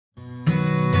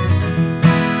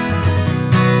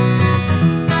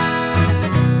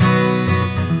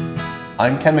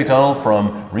I'm Ken McDonald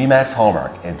from Remax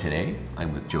Hallmark, and today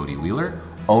I'm with Jodie Wheeler,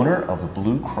 owner of the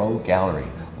Blue Crow Gallery,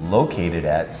 located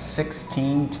at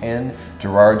 1610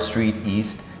 Gerrard Street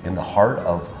East in the heart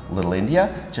of Little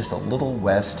India, just a little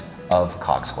west of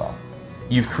Coxwell.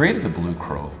 You've created the Blue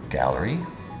Crow Gallery.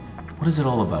 What is it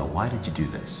all about? Why did you do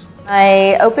this?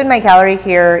 I opened my gallery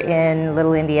here in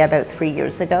Little India about 3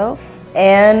 years ago,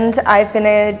 and I've been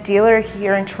a dealer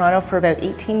here in Toronto for about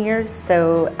 18 years,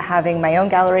 so having my own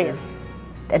gallery is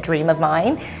a dream of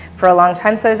mine for a long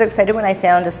time. So I was excited when I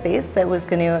found a space that was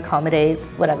going to accommodate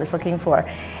what I was looking for.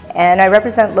 And I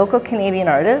represent local Canadian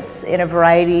artists in a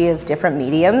variety of different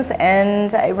mediums,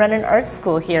 and I run an art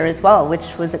school here as well,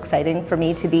 which was exciting for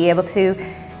me to be able to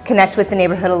connect with the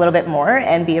neighborhood a little bit more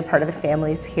and be a part of the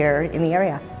families here in the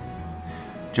area.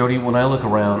 Jodie, when I look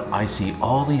around, I see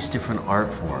all these different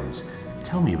art forms.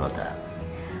 Tell me about that.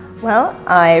 Well,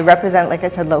 I represent, like I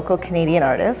said, local Canadian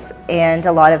artists, and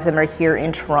a lot of them are here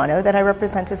in Toronto that I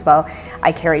represent as well.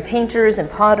 I carry painters and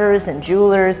potters and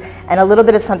jewelers and a little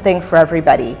bit of something for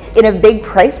everybody in a big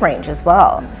price range as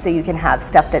well. So you can have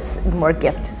stuff that's more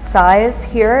gift size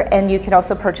here, and you can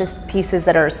also purchase pieces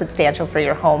that are substantial for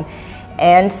your home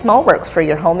and small works for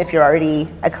your home if you're already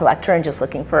a collector and just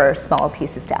looking for small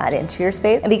pieces to add into your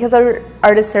space. And because our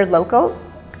artists are local,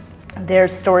 their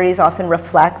stories often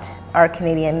reflect our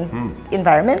Canadian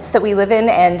environments that we live in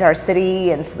and our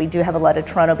city, and so we do have a lot of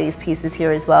Toronto-based pieces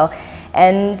here as well.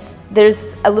 And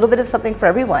there's a little bit of something for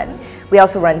everyone. We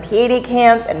also run PA Day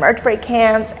camps and March break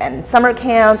camps and summer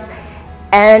camps,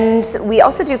 and we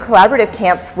also do collaborative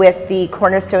camps with the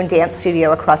Cornerstone Dance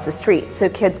Studio across the street. So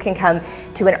kids can come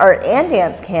to an art and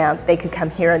dance camp. They could come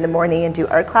here in the morning and do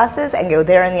art classes and go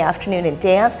there in the afternoon and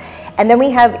dance. And then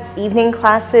we have evening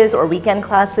classes or weekend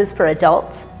classes for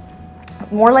adults,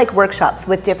 more like workshops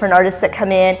with different artists that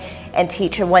come in and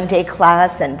teach a one-day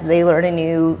class, and they learn a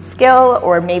new skill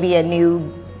or maybe a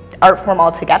new art form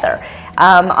altogether.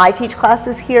 I teach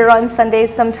classes here on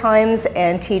Sundays sometimes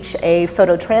and teach a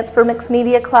photo transfer mixed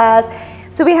media class.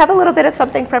 So we have a little bit of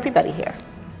something for everybody here.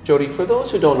 Jodie, for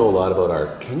those who don't know a lot about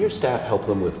art, can your staff help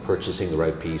them with purchasing the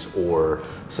right piece or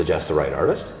suggest the right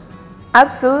artist?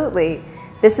 Absolutely.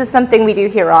 This is something we do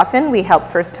here often. We help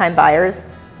first-time buyers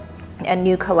and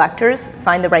new collectors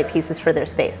find the right pieces for their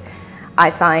space. I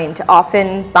find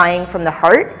often buying from the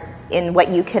heart in what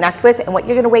you connect with and what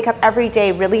you're going to wake up every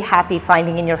day really happy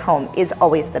finding in your home is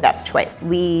always the best choice.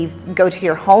 We go to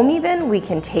your home even, we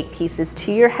can take pieces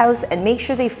to your house and make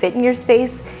sure they fit in your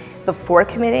space before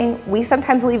committing. We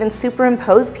sometimes will even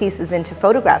superimpose pieces into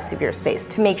photographs of your space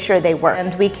to make sure they work.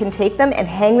 And we can take them and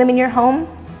hang them in your home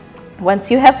once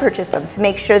you have purchased them to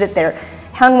make sure that they're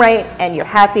hung right and you're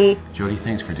happy. Jodie,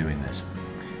 thanks for doing this.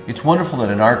 It's wonderful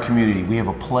that in our community we have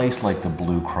a place like the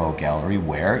Blue Crow Gallery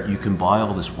where you can buy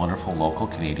all this wonderful local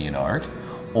Canadian art,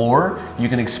 or you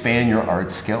can expand your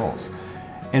art skills.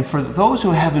 And for those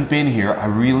who haven't been here, I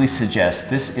really suggest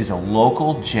this is a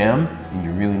local gem and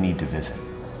you really need to visit.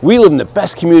 We live in the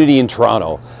best community in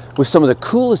Toronto with some of the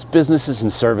coolest businesses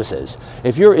and services.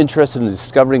 If you're interested in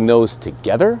discovering those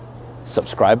together,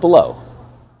 subscribe below.